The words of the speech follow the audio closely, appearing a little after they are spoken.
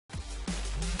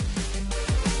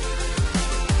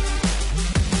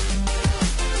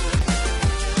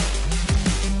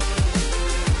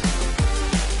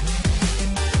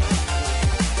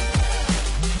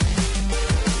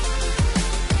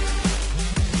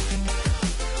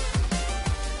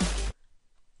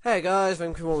Hey guys,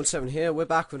 Vancouver17 here. We're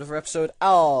back with another episode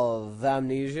of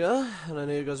Amnesia, and I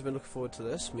know you guys have been looking forward to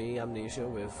this. Me, Amnesia,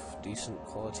 with decent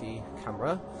quality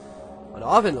camera. I know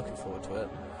I've been looking forward to it.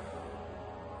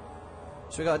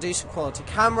 So we got a decent quality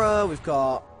camera, we've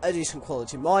got a decent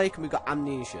quality mic, and we've got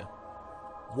Amnesia.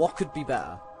 What could be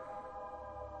better?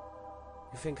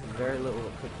 You think of very little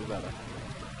that could be better.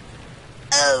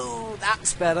 Oh,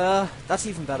 that's better. That's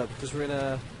even better because we're in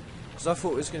a. Because I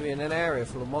thought it was going to be in an area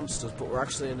full of monsters, but we're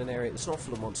actually in an area that's not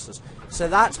full of monsters. So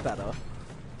that's better.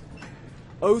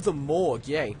 Oh, the morgue,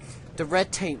 yay. The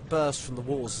red taint burst from the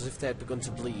walls as if they had begun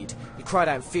to bleed. He cried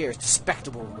out in fear as the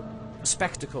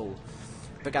spectacle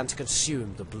began to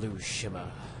consume the blue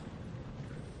shimmer.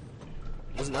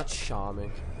 Wasn't that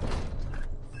charming?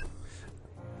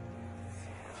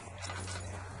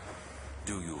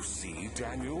 Do you see,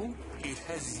 Daniel? It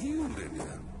has yielded.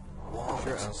 What?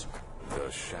 Sure it has. The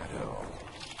shadow.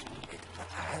 It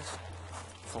has?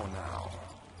 For now.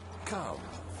 Come,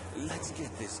 let's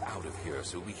get this out of here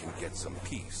so we can get some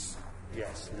peace.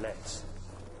 Yes, let's.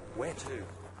 Where to?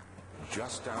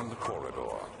 Just down the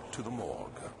corridor, to the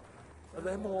morgue. Are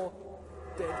there more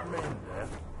dead men there?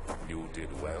 You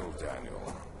did well,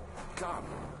 Daniel. Come,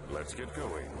 let's get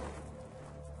going.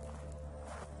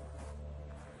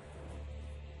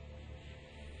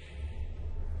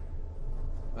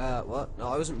 What? No,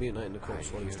 I wasn't mutilating the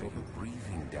corpse while he was I hear talking. you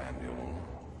breathing, Daniel.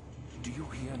 Do you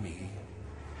hear me?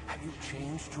 Have you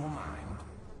changed your mind?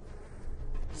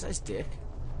 Is that his dick?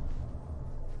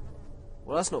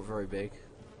 Well, that's not very big.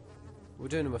 We're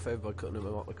doing him a favour by cutting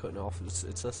it off.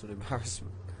 It's less of an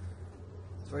embarrassment.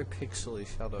 It's very pixely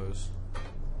shadows.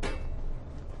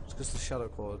 It's because the shadow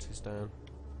quality's down.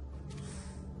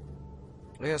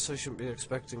 I guess I shouldn't be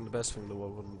expecting the best thing in the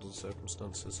world under the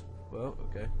circumstances. Well,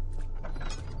 okay.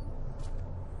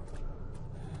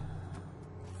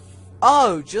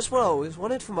 Oh, just what I always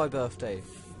wanted for my birthday.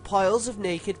 Piles of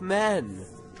naked men.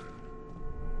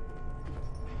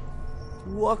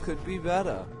 What could be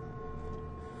better?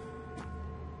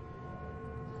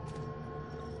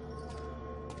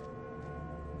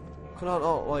 Can I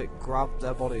not, like, grab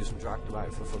their bodies and drag them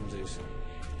out for funsies?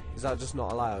 Is that just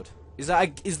not allowed? Is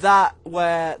that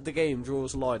where the game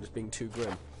draws a line as being too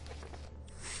grim?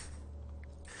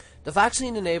 The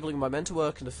vaccine enabling my men to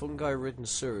work in the fungi-ridden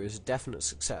sewer is a definite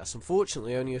success.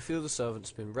 Unfortunately, only a few of the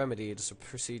servants have been remedied as the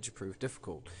procedure proved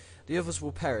difficult. The others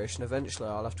will perish, and eventually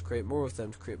I'll have to create more of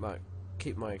them to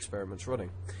keep my experiments running.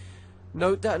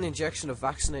 Note that an injection of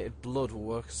vaccinated blood will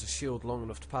work as a shield long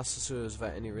enough to pass the sewers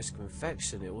without any risk of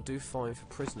infection. It will do fine for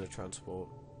prisoner transport.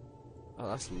 Oh,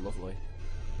 that's lovely.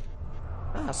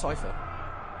 Ah, Cypher.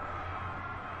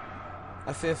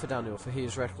 I fear for Daniel, for he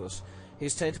is reckless. He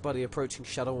is tainted by the approaching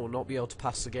shadow and will not be able to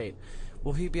pass the gate.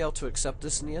 Will he be able to accept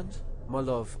this in the end? My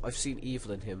love, I've seen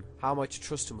evil in him. How am I to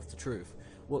trust him with the truth?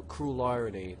 What cruel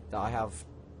irony that I have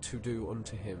to do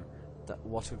unto him, that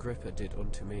what Agrippa did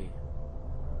unto me.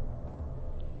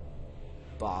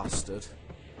 Bastard.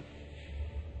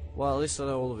 Well, at least I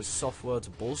know all of his soft words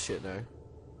are bullshit now.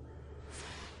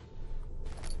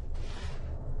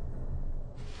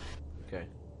 Okay.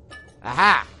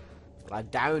 Aha! I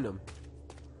down him.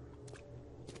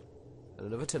 And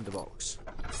another tinderbox.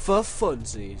 For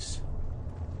funsies.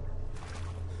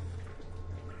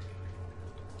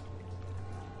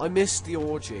 I missed the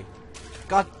orgy.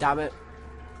 God damn it.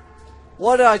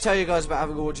 What did I tell you guys about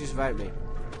having orgies without me?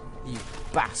 You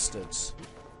bastards.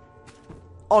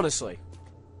 Honestly.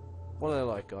 What are they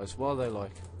like, guys? What are they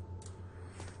like?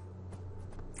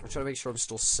 I'm trying to make sure I'm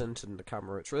still centered in the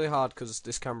camera. It's really hard because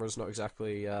this camera is not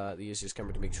exactly the easiest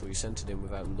camera to make sure you're centered in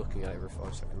without looking at it every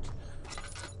 5 seconds.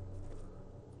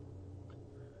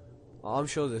 I'm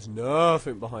sure there's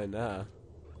nothing behind there.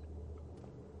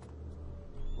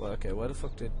 Well, okay, what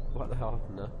the hell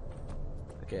happened there?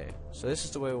 Okay, so this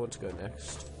is the way I want to go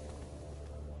next.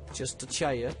 Just to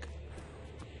check.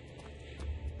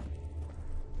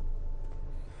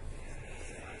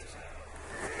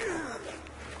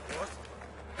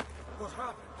 What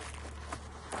happened?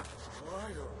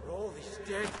 Why are all these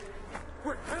dead?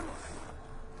 Where am I?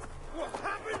 What's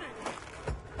happening?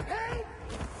 Help!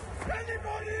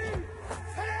 Anybody!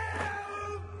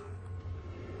 Help!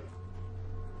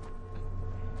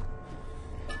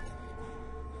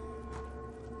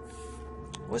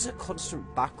 What is that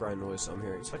constant background noise I'm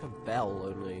hearing? It's like a bell,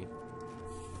 only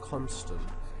constant.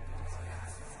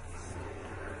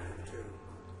 2,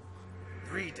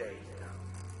 3 days now.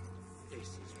 This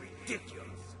is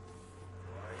ridiculous.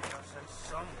 Why doesn't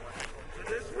someone come to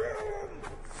this room?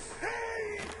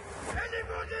 Hey!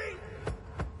 Anybody!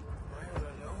 Am I all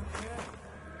alone here?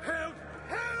 Help!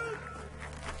 Help!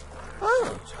 Oh!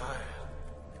 I'm tired.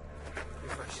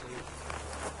 If I sleep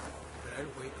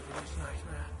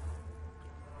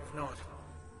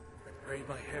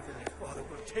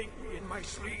take me in my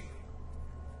sleep.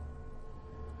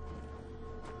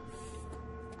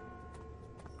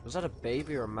 Was that a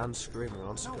baby or a man screaming? I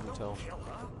honestly couldn't tell. Kill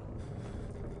her.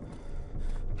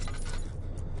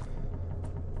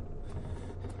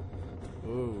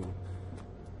 Ooh.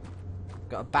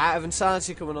 Got a bat of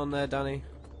insanity coming on there, Danny.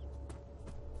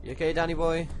 You okay, Danny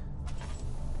boy?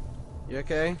 You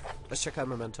okay? Let's check out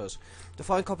mementos. The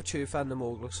fine copper tube found in the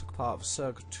morgue looks like part of a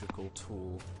surgical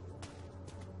tool.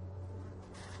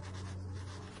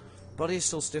 Body is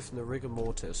still stiff in the rigor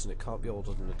mortis and it can't be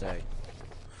older than a day.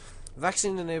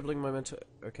 Vaccine enabling memento.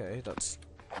 Okay, that's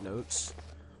notes.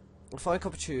 The fine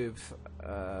copper tube.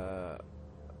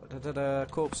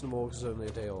 Corpse in the morgue is only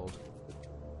a day old.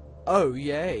 Oh,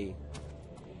 yay!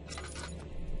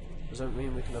 Does that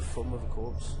mean we can have fun with a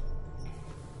corpse?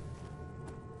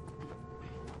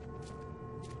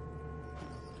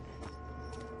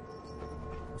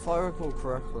 If I recall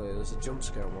correctly, there's a jump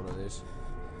scare on one of these.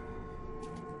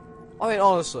 I mean,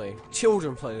 honestly,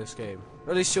 children play this game.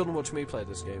 Or at least children watch me play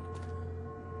this game.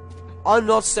 I'm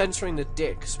not censoring the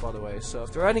dicks, by the way, so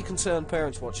if there are any concerned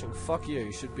parents watching, fuck you.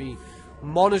 You should be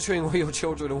monitoring what your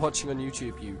children are watching on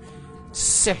YouTube, you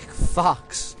sick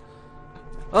fucks.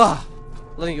 Ugh!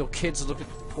 Letting your kids look at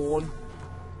porn.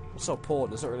 It's not porn,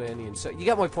 there's not really any insect. You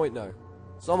get my point now.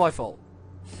 It's not my fault.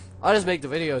 I just make the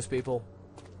videos, people.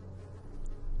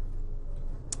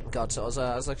 God, so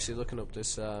I was actually looking up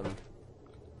this, Oh,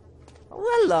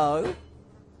 hello!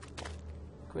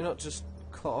 Can we not just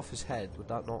cut off his head? Would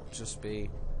that not just be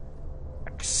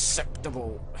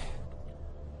acceptable?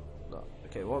 No.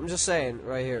 Okay, what I'm just saying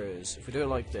right here is, if we do it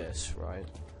like this, right?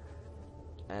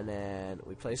 And then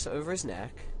we place it over his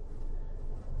neck.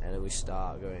 And then we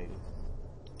start going.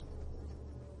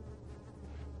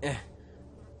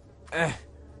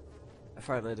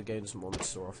 Apparently the game doesn't want me to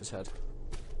saw off his head.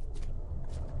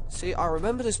 See, I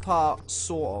remember this part,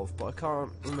 sort of, but I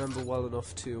can't remember well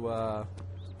enough to,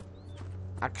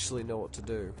 actually know what to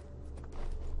do.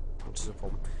 Which is a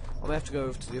problem. I may have to go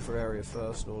over to the other area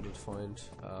first in order to find,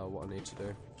 what I need to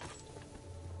do.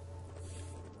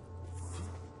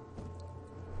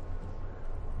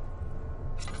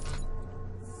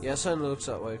 Yeah, it certainly looks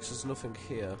that way, because there's nothing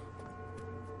here.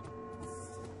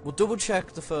 We'll double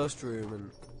check the first room,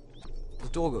 and the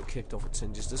door got kicked off its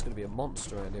hinges. There's going to be a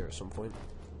monster around here at some point.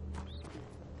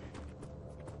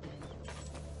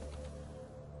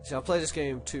 See, I play this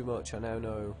game too much. I now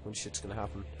know when shit's going to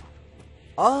happen.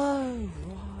 Oh,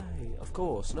 right. Of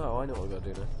course. No, I know what I've got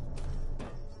to do now.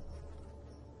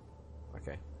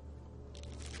 Okay.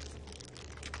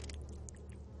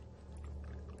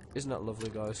 Isn't that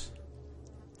lovely, guys?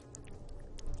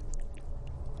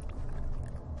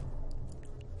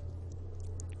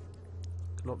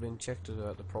 Not being checked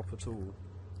at the proper tool.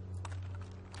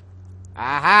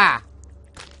 Aha!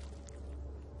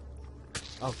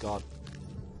 Oh god.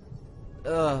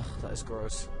 Ugh, that is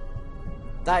gross.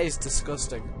 That is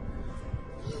disgusting.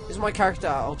 Is my character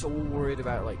at all worried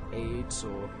about like AIDS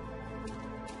or?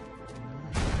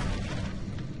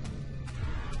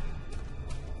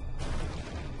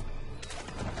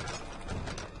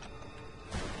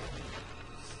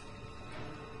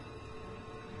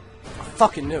 I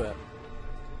fucking knew it.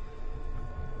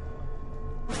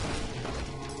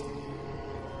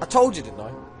 I told you, didn't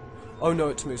I? Oh no,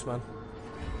 it's Moose Man.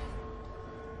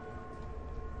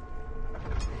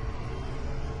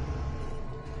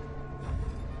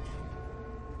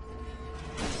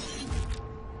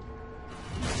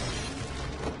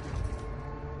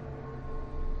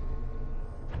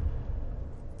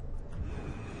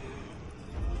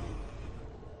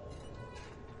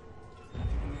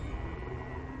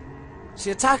 See,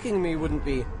 attacking me wouldn't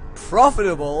be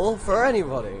profitable for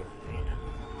anybody.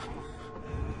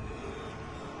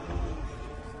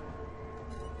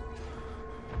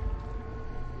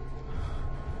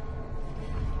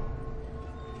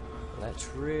 Let's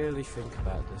really think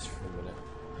about this for a minute.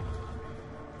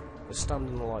 Let's stand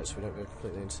in the light so we don't go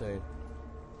completely insane.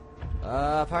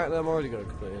 Apparently I'm already going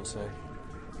completely insane.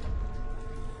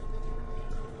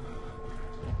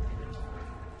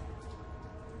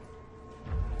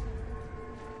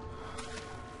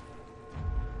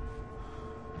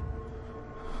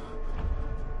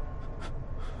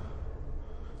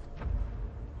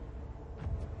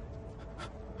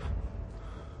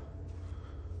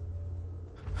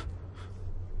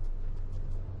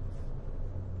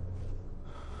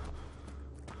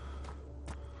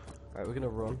 Right, we're gonna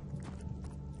run.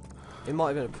 It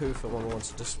might have been a poof at one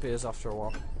once, it disappears after a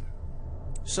while.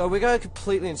 So we're going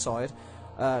completely inside.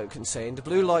 Insane. The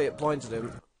blue light blinded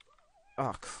him.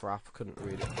 Oh crap, I couldn't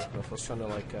read it quick enough. I was trying to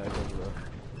like go to the...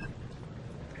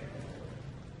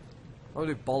 I'll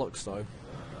do bollocks though.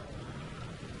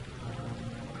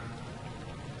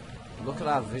 Look at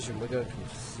our vision, we're going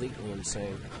completely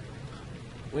insane.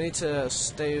 We need to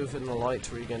stay within the light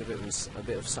to regain a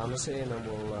bit of sanity, and then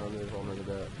we'll move on in a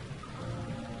bit.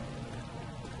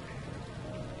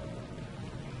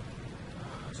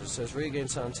 So it says regain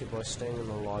sanity by staying in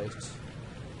the light,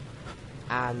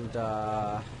 and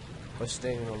by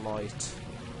staying in the light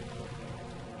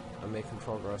and making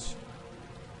progress.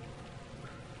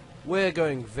 We're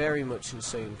going very much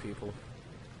insane, people.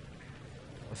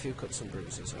 A few cuts and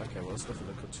bruises. Okay, well, let's look at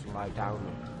the cuts to lie down.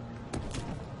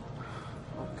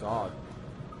 Oh god.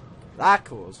 That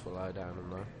calls for lie down in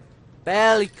there.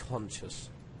 Barely conscious.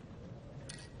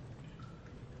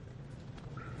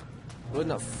 Wasn't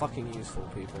that fucking useful,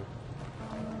 people?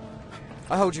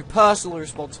 I hold you personally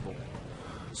responsible.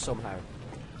 Somehow.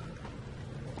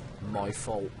 My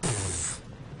fault.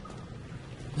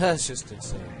 That's just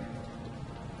insane.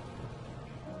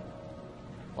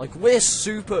 Like, we're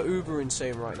super uber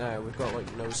insane right now. We've got,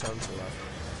 like, no sanity left.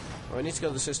 Right, I need to go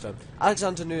to the system.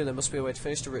 Alexander knew there must be a way to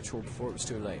finish the ritual before it was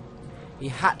too late. He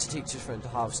had to teach his friend to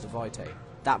harvest the vitae.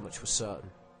 That much was certain.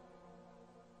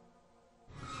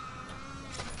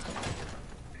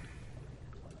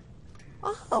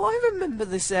 Oh, I remember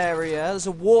this area. There's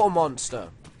a water monster.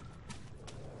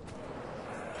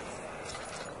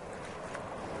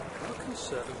 You're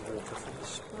conserving water from the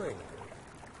spring.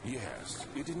 Yes,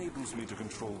 it enables me to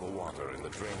control the water in the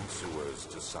drained sewers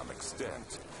to some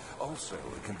extent. Also,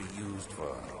 it can be used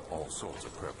for all sorts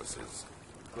of purposes.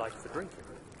 Like for drinking.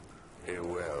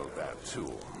 Well, that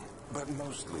too. But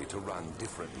mostly to run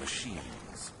different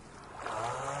machines.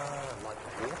 Ah, like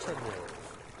water mills.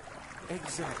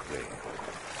 Exactly.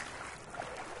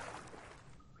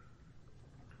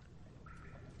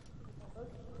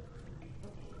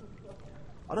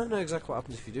 I don't know exactly what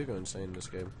happens if you do go insane in this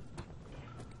game.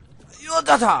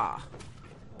 Yodata!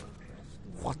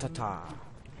 Watata.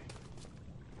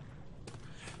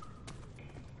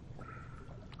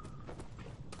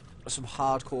 There's some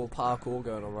hardcore parkour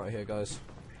going on right here, guys.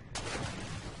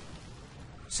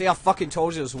 See, I fucking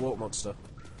told you there's a water monster.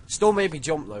 Still made me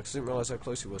jump though, because I didn't realise how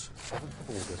close he was. 7th of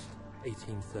August,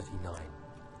 1839.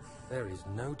 There is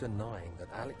no denying that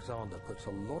Alexander puts a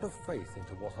lot of faith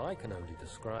into what I can only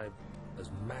describe as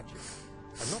magic.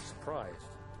 I'm not surprised.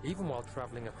 Even while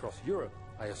travelling across Europe,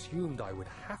 I assumed I would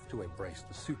have to embrace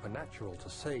the supernatural to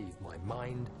save my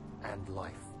mind and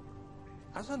life.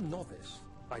 As a novice,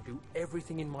 I do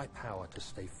everything in my power to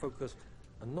stay focused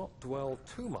and not dwell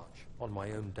too much on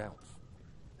my own doubts.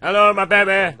 Hello, my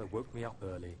baby. Alexander woke me up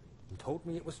early and told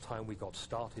me it was time we got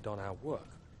started on our work.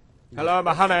 He Hello, was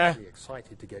my honey. obviously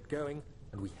excited to get going,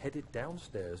 and we headed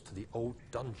downstairs to the old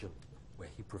dungeon, where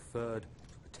he preferred to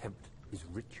attempt his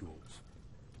rituals.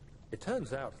 It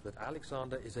turns out that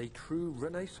Alexander is a true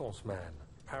Renaissance man,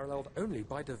 paralleled only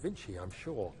by Da Vinci, I'm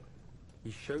sure.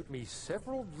 He showed me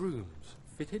several rooms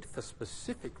fitted for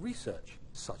specific research,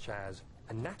 such as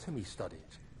anatomy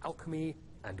studies, alchemy,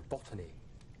 and botany.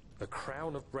 The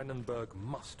crown of Brennenburg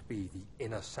must be the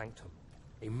inner sanctum,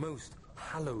 a most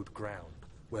hallowed ground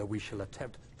where we shall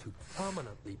attempt to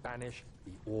permanently banish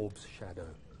the orb's shadow.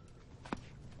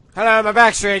 Hello, my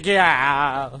backstreet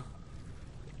girl.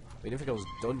 You didn't think I was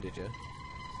done, did you?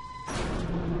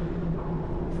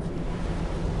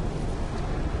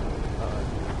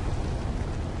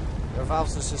 There are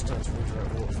valves in the system to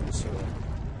redirect water from the sewer.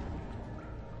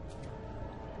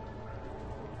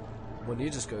 When you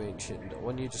just go eat shit and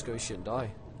when you just go eat shit and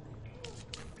die.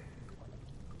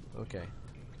 Okay.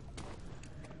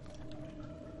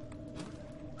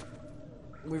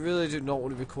 We really do not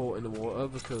want to be caught in the water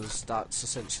because that's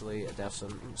essentially a death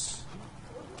sentence.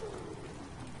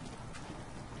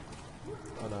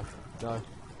 Oh no. No.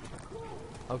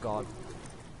 Oh god.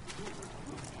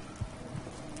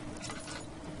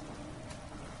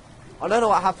 I don't know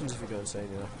what happens if you go insane,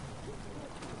 you know.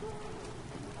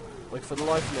 Like, for the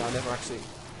life of me, I never actually...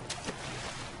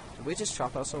 Did we just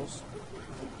trap ourselves?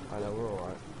 I know, we're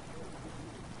alright.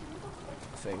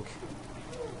 I think.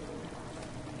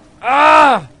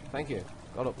 Ah! Thank you.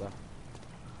 Got up there.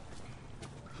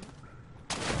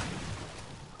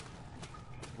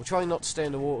 We're trying not to stay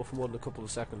in the water for more than a couple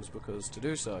of seconds, because to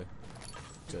do so,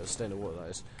 to stay in the water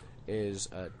that is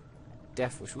a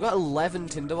death wish. We've got 11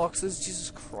 tinderboxes?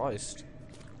 Jesus Christ.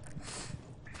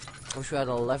 I wish we had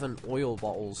 11 oil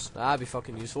bottles. That'd be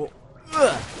fucking useful.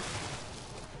 That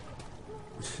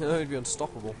would be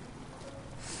unstoppable.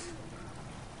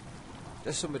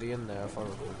 There's somebody in there, if I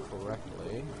recall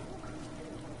correctly.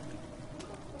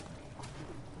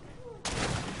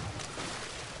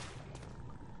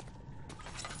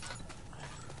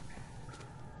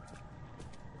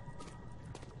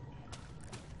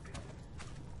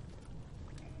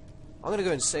 gonna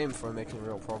go insane before I'm making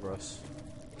real progress.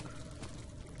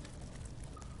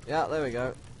 Yeah, there we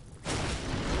go.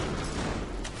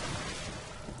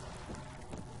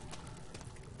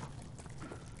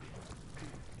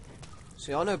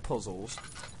 See, I know puzzles.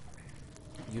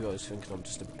 You guys thinking I'm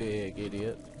just a big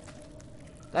idiot.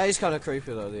 That is kind of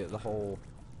creepy though, the whole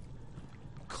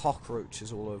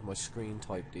cockroaches all over my screen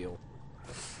type deal.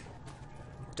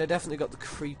 They definitely got the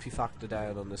creepy factor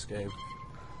down on this game.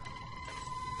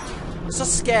 It's not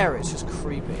scary, it's just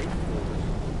creepy.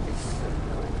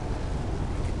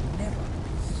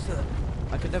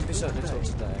 I could never be certain until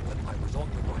today.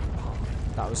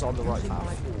 That I was on the right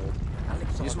path.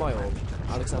 Use my orb.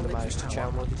 Alexander managed to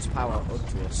channel his power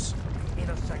onto us.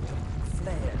 Inner sanctum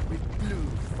flared with blue,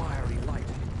 fiery light,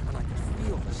 and I could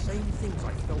feel the same things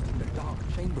I felt in the dark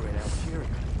chamber in Algeria.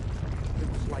 It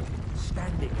was like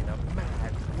standing in a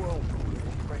mad whirlpool of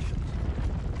impressions.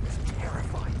 It was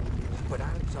terrifying, but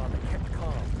Alexander kept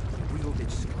calm and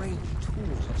wielded strange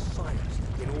tools of science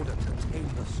in order to tame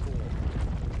the storm.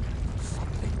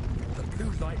 Suddenly, the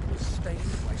blue light was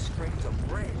stained by strands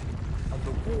of red, and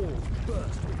the walls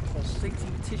burst with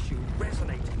pulsating tissue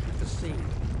resonating with the scene.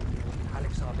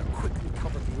 Alexander quickly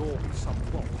covered the orb with some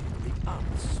cloth, and the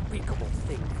unspeakable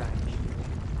thing vanished.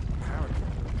 Apparently,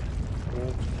 the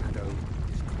orb's shadow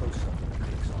is closer than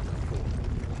Alexander thought.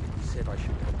 He said I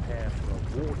should prepare for a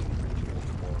warding ritual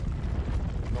tomorrow.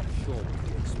 Not sure what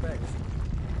he expects,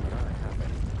 but I have a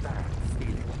bad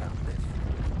feeling about this.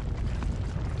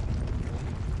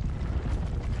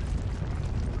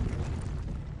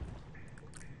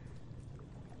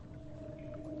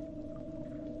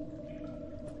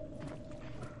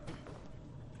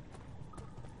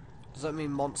 Does that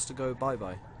mean monster go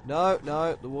bye-bye? No,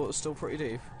 no, the water's still pretty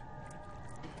deep.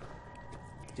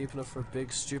 Deep enough for a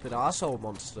big, stupid asshole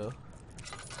monster.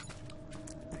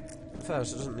 In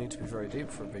fairness, it doesn't need to be very deep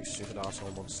for a big, stupid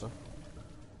asshole monster.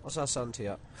 What's our sanity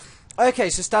at? Okay,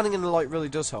 so standing in the light really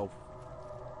does help.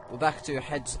 We're back to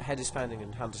head is pounding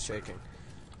and hands are shaking.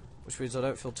 Which means I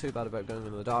don't feel too bad about going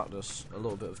in the darkness. A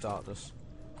little bit of darkness.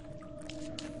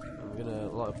 I'm gonna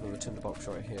light up another tinderbox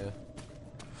right here.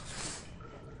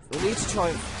 We need to try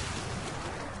and...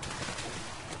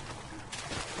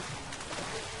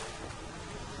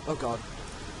 Oh god.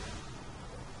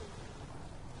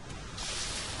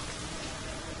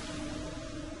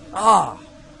 Ah!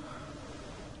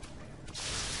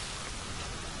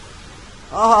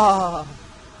 Ah!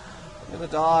 I'm gonna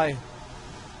die.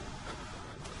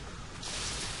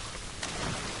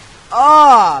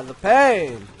 Ah! The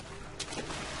pain!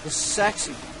 The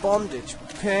sexy bondage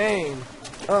pain!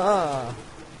 Ah!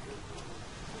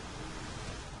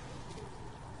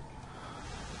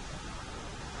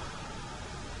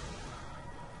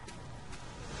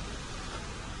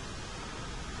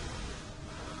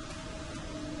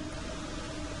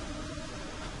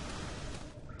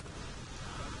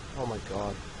 Oh my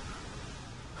god.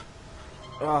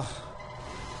 Ugh.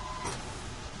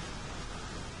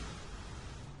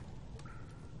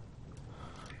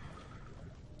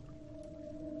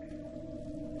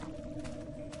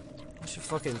 I should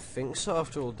fucking think so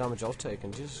after all the damage I've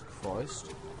taken. Jesus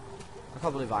Christ. I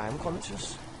can't believe I am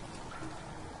conscious.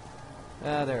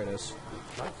 Ah, there it is.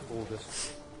 9th of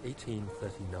August,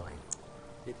 1839.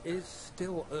 It is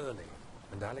still early,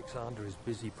 and Alexander is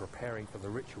busy preparing for the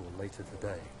ritual later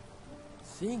today.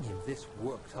 Seeing him this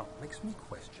worked up makes me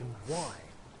question why.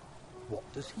 What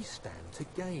does he stand to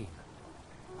gain?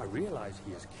 I realize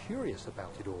he is curious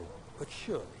about it all, but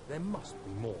surely there must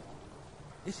be more.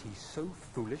 Is he so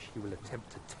foolish he will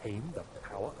attempt to tame the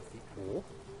power of the orb?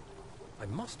 I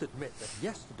must admit that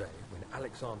yesterday, when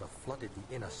Alexander flooded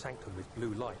the inner sanctum with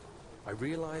blue light, I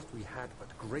realized we had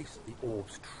but graced the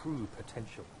orb's true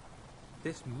potential.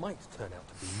 This might turn out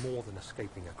to be more than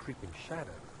escaping a creeping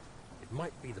shadow. It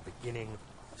might be the beginning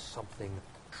of something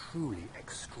truly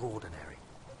extraordinary.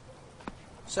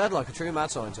 Said like a true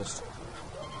mad scientist.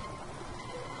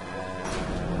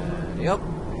 Yep.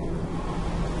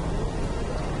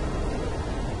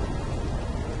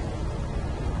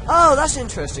 Oh, that's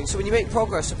interesting. So when you make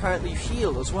progress, apparently you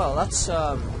heal as well. That's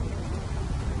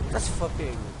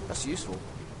useful.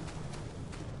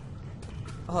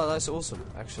 Oh, that's awesome,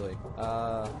 actually.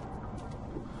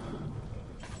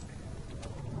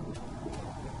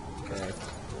 Okay.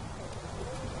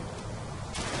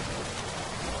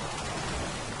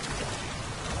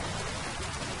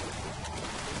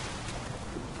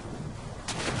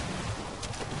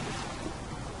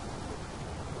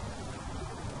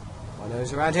 My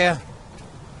nose around here.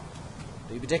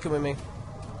 Do you be dicking with me?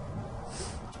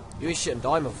 You eat shit and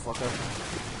die, motherfucker.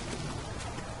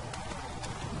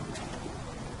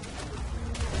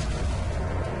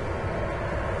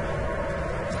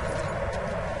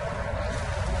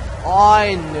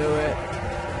 I knew it.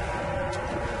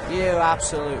 You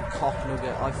absolute cock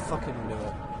nugget. I fucking knew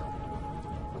it.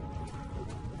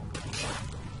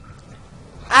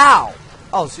 Ow!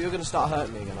 Oh, so you're gonna start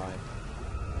hurting me again, are you?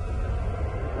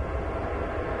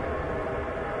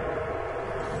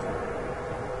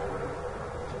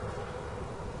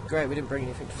 Great, we didn't bring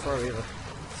anything to throw either.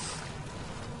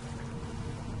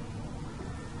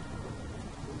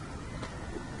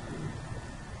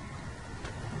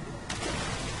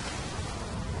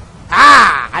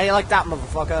 Ah! How you like that,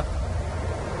 motherfucker?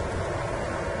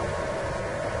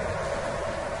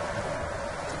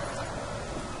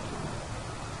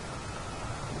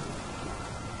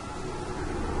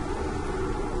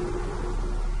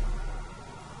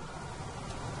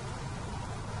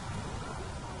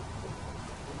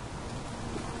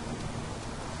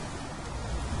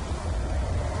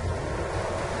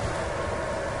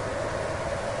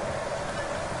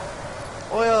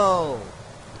 Oil!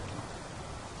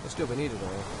 That's good, we needed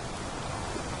oil.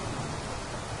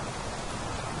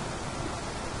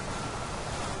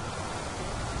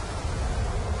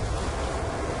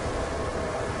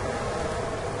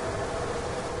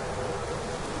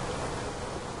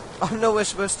 I don't know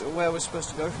where we're supposed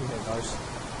to go from here, guys.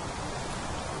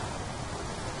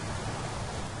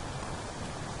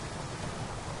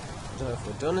 I don't know if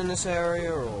we're done in this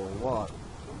area or what.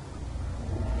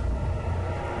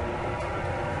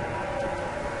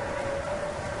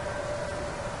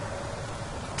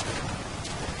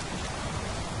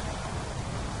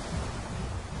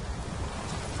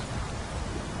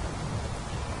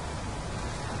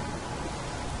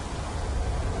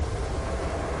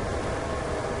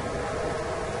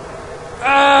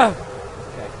 Ah!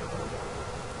 Okay.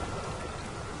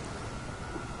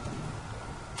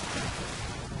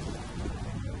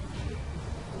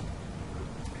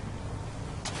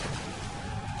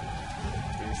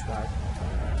 Douchebag.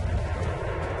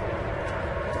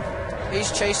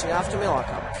 He's chasing after me like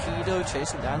a pedo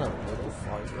chasing down a little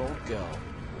 5-year-old girl.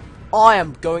 I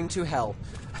am going to hell.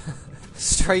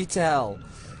 Straight to hell.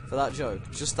 For that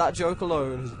joke. Just that joke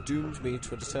alone has doomed me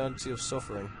to an eternity of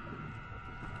suffering.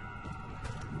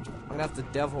 I'm gonna have the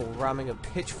devil ramming a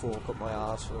pitchfork up my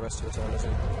ass for the rest of eternity.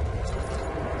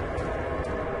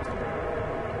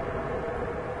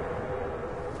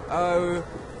 Oh,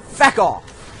 feck off!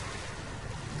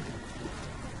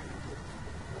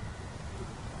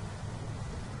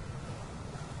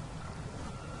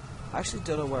 I actually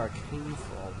don't know where I came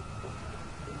from.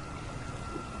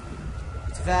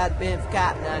 If I'd been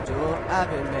forgotten, I'd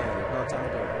been married a long time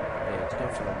ago. Where did you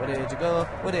come from? Where did you go?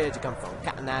 Where did you come from?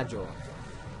 Cotton Eye Joe.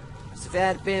 If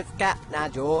I'd been forgotten, Eye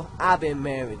Joe, I've been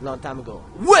married a long time ago.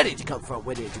 Where did you come from?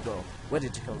 Where did you go? Where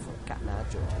did you come from? Cotton Eye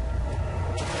Joe.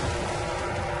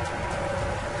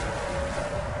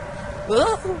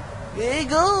 Oh, there you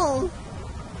go.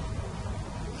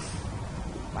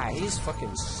 Wow, he's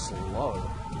fucking slow.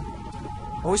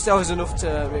 I wish that was enough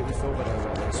to make me feel better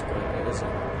about this, but it isn't.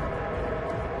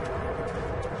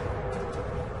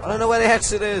 I don't know where the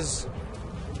exit is.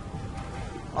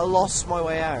 I lost my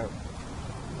way out.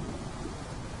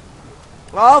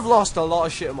 Well, I've lost a lot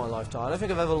of shit in my lifetime. I don't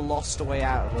think I've ever lost a way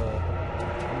out of a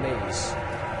maze.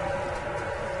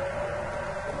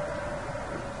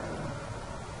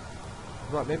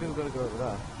 Right, maybe we've got to go over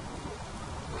there.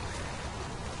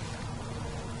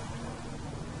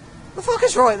 The fuck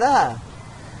is right there?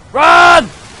 Run!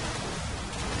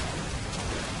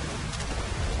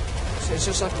 So it's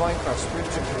just like Minecraft,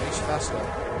 sprint jumping makes you faster.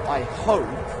 I hope.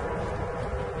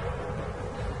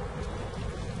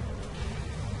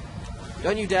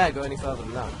 Don't you dare go any further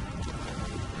than that.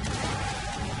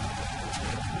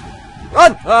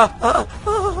 Run!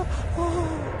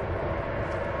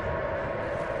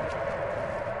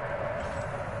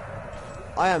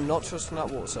 I am not trusting that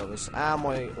water service. And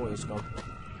my oil's gone.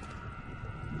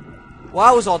 Well,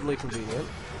 that was oddly convenient.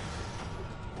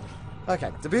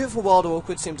 Okay, the beautiful wild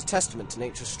orchid seemed a testament to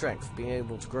nature's strength, being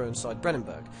able to grow inside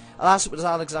Brennenburg. Alas, it was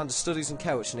Alexander's studies in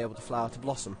care which enabled the flower to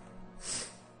blossom.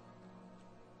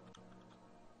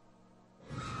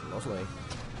 Lovely.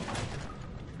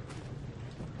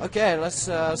 Okay, let's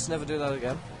never do that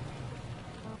again.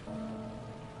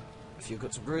 A few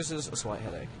cuts and bruises, a slight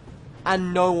headache.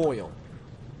 And no oil.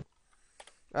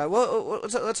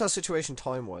 What's our situation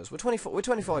time-wise? We're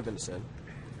 25 minutes in.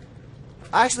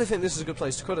 I actually think this is a good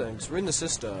place to cut it in, because we're in the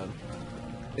cistern.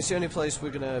 It's the only place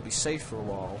we're going to be safe for a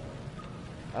while.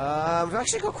 We've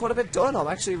actually got quite a bit done. I'm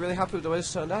actually really happy with the way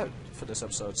this turned out for this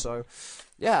episode. So,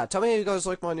 yeah, tell me how you guys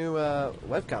like my new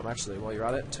webcam, actually, while you're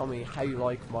at it. Tell me how you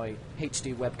like my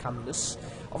HD webcamness.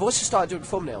 I've also started doing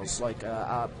thumbnails, like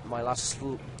my last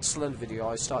Slender video,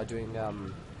 I started doing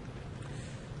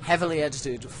heavily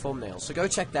edited thumbnails. So go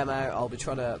check them out. I'll be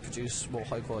trying to produce more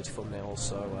high quality thumbnails.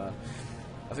 So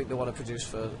I think the one I produced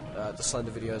for the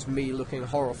Slender video is me looking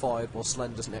horrified while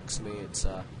Slender's next to me. It's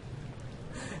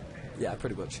yeah,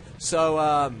 pretty much.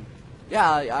 So yeah,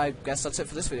 I guess that's it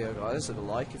for this video, guys. Leave a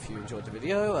like if you enjoyed the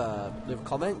video, leave a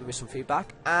comment, give me some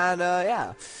feedback, and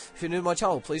yeah, if you're new to my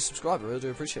channel, please subscribe. I really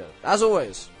do appreciate it. As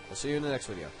always, I'll see you in the next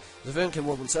video. This is Villain King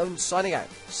 117 signing out.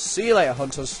 See you later,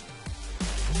 hunters.